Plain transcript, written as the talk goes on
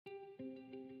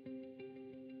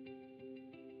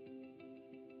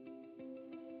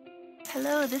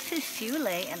Hello, this is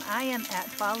Sule, and I am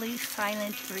at Bali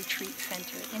Silent Retreat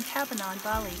Center in Tabanan,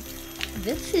 Bali.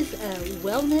 This is a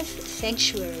wellness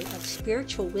sanctuary of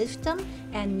spiritual wisdom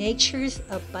and nature's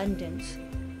abundance.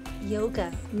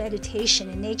 Yoga, meditation,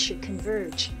 and nature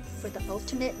converge for the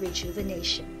ultimate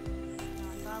rejuvenation.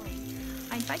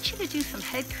 I invite you to do some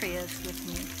head Kriyas with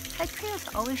me. Head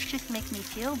Kriyas always just make me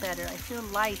feel better. I feel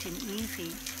light and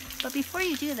easy. But before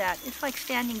you do that, it's like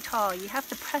standing tall. You have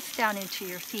to press down into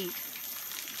your feet.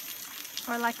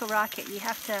 Or like a rocket, you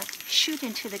have to shoot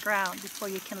into the ground before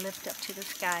you can lift up to the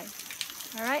sky.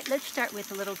 All right, let's start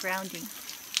with a little grounding.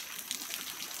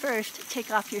 First,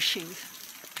 take off your shoes.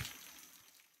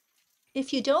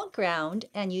 If you don't ground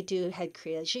and you do head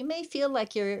Kriyas, you may feel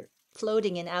like you're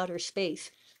floating in outer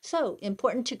space. So,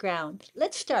 important to ground.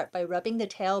 Let's start by rubbing the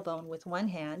tailbone with one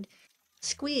hand.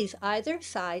 Squeeze either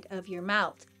side of your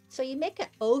mouth. So you make an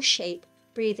O shape.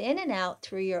 Breathe in and out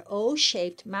through your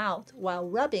O-shaped mouth while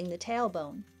rubbing the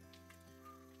tailbone.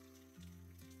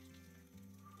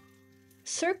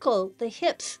 Circle the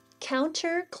hips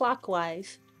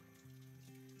counterclockwise.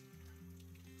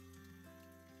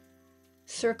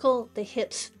 Circle the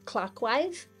hips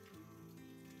clockwise.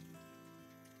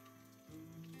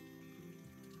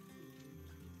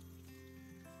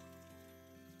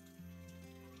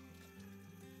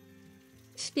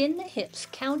 Spin the hips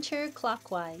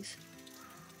counterclockwise.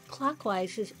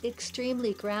 Clockwise is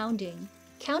extremely grounding.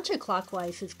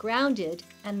 Counterclockwise is grounded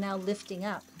and now lifting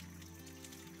up.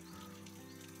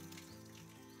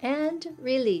 And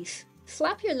release.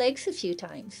 Slap your legs a few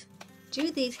times.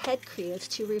 Do these head Kriyas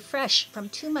to refresh from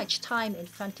too much time in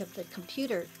front of the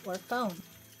computer or phone.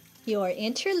 Your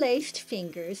interlaced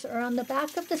fingers are on the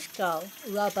back of the skull.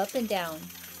 Rub up and down.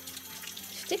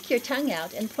 Stick your tongue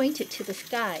out and point it to the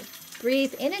sky.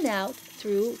 Breathe in and out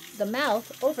through the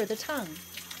mouth over the tongue.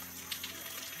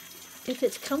 If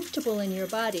it's comfortable in your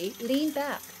body, lean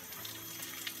back.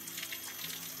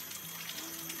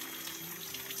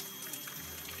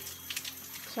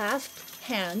 Clasp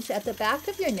hands at the back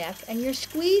of your neck and you're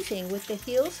squeezing with the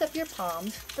heels of your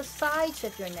palms the sides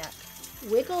of your neck.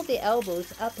 Wiggle the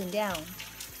elbows up and down.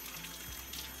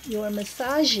 You're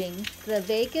massaging the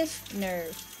vagus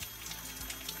nerve.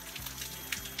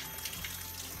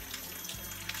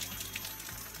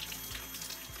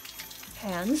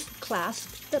 Hands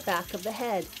clasp the back of the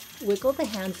head. Wiggle the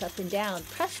hands up and down.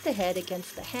 Press the head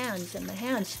against the hands and the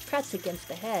hands press against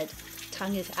the head.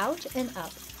 Tongue is out and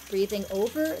up. Breathing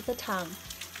over the tongue.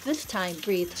 This time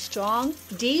breathe strong,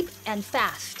 deep, and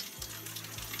fast.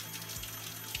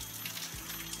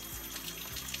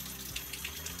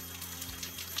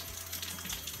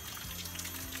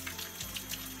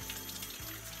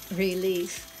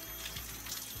 Release.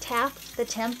 Tap the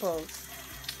temples.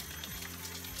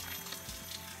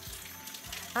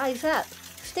 Eyes up.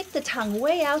 Stick the tongue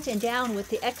way out and down with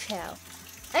the exhale.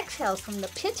 Exhale from the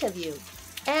pit of you.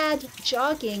 Add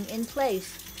jogging in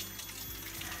place.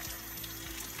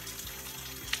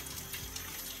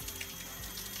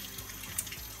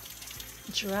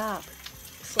 Drop.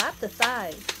 Slap the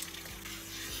thighs.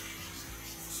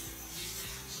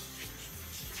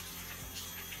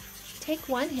 Take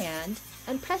one hand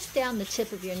and press down the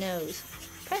tip of your nose.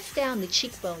 Press down the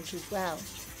cheekbones as well.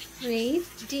 Breathe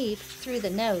deep through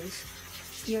the nose.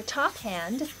 Your top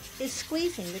hand is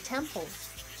squeezing the temples.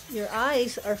 Your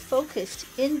eyes are focused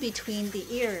in between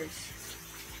the ears.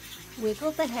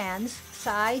 Wiggle the hands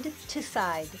side to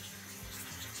side.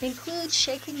 Include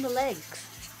shaking the legs.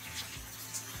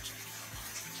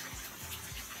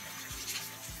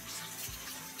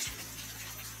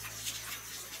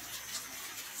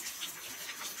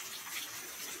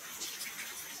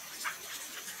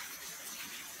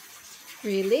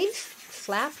 Release,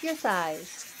 slap your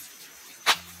thighs.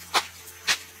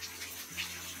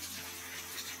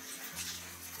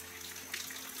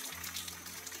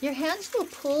 Your hands will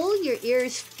pull your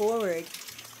ears forward,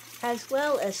 as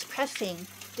well as pressing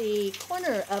the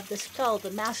corner of the skull, the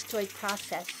mastoid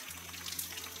process.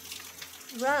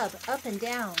 Rub up and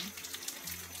down.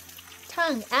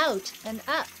 Tongue out and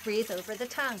up, breathe over the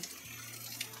tongue.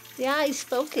 The eyes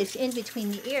focus in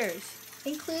between the ears.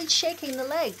 Include shaking the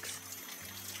legs.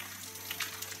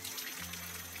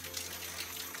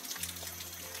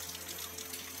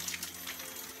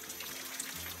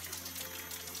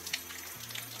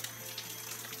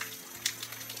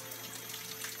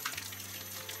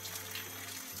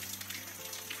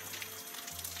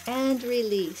 And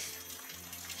release.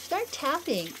 Start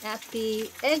tapping at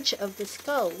the edge of the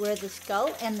skull where the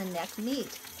skull and the neck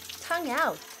meet. Tongue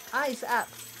out, eyes up.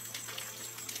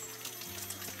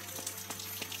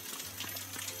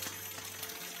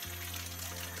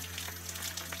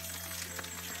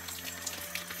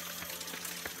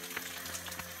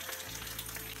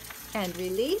 And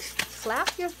release.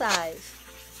 Slap your thighs.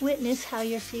 Witness how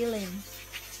you're feeling.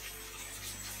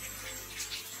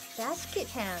 Basket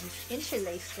hands.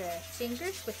 Interlace the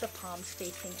fingers with the palms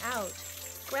facing out.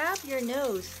 Grab your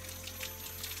nose.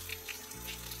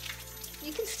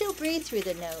 You can still breathe through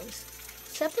the nose.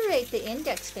 Separate the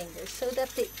index fingers so that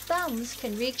the thumbs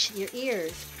can reach your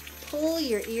ears. Pull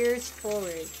your ears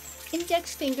forward.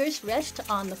 Index fingers rest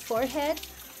on the forehead.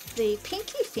 The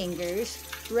pinky fingers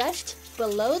rest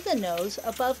below the nose,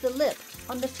 above the lip,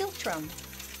 on the philtrum.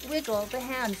 Wiggle the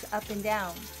hands up and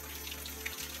down.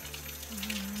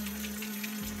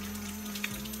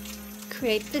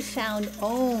 Create the sound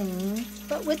Om,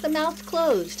 but with the mouth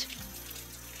closed.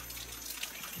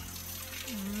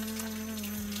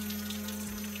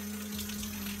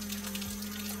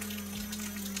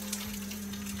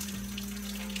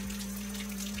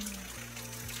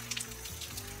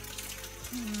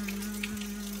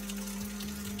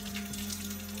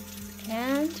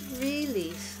 And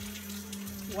release.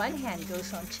 One hand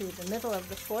goes onto the middle of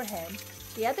the forehead,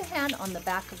 the other hand on the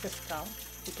back of the skull.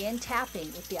 Begin tapping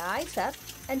with the eyes up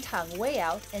and tongue way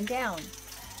out and down.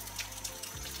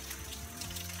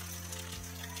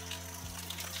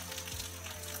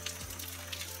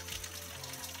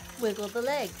 Wiggle the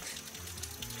legs.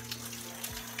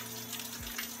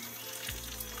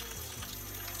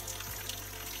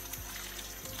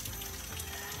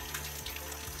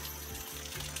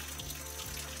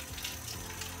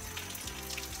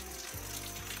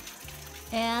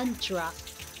 And drop.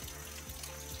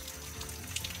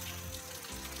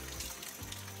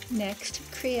 Next,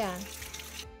 Kriya.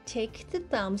 Take the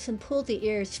thumbs and pull the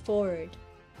ears forward.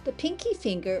 The pinky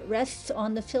finger rests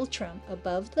on the philtrum,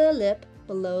 above the lip,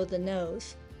 below the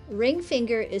nose. Ring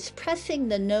finger is pressing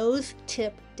the nose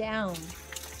tip down.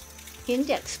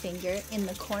 Index finger in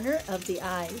the corner of the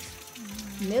eyes.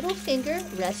 Middle finger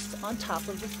rests on top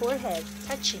of the forehead,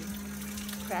 touching.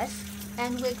 Press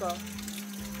and wiggle.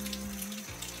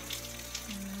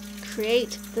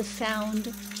 Create the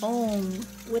sound Om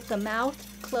with the mouth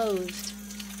closed.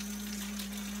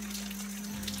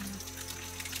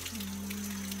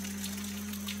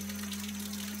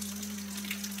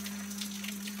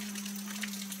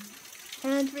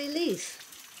 And release.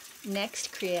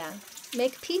 Next, Kriya.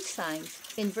 Make peace signs.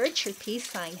 Invert your peace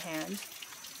sign hands.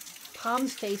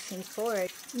 Palms facing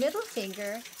forward. Middle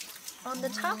finger on the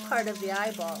top part of the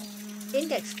eyeball.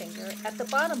 Index finger at the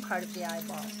bottom part of the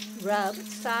eyeball. Rub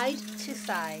side to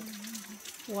side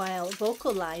while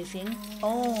vocalizing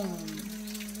Om.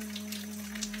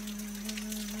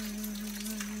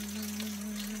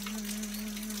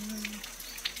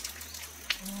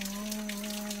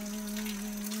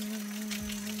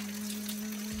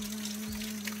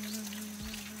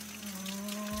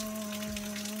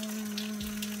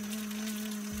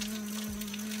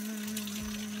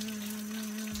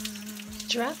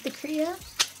 Drop the Kriya,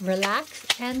 relax,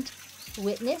 and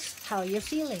witness how you're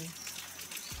feeling.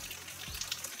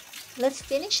 Let's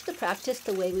finish the practice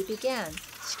the way we began.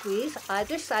 Squeeze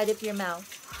either side of your mouth.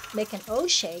 Make an O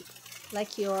shape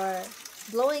like you're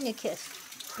blowing a kiss.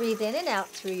 Breathe in and out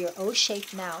through your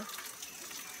O-shaped mouth.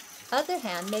 Other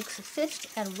hand makes a fist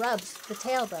and rubs the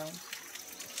tailbone.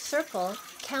 Circle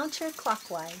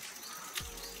counterclockwise.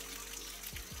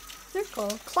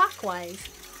 Circle clockwise.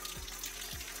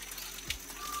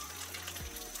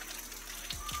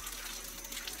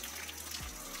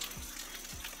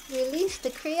 Release the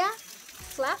Kriya,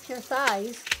 slap your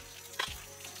thighs.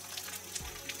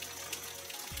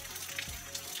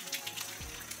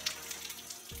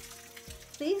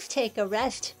 Please take a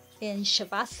rest in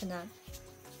Shavasana.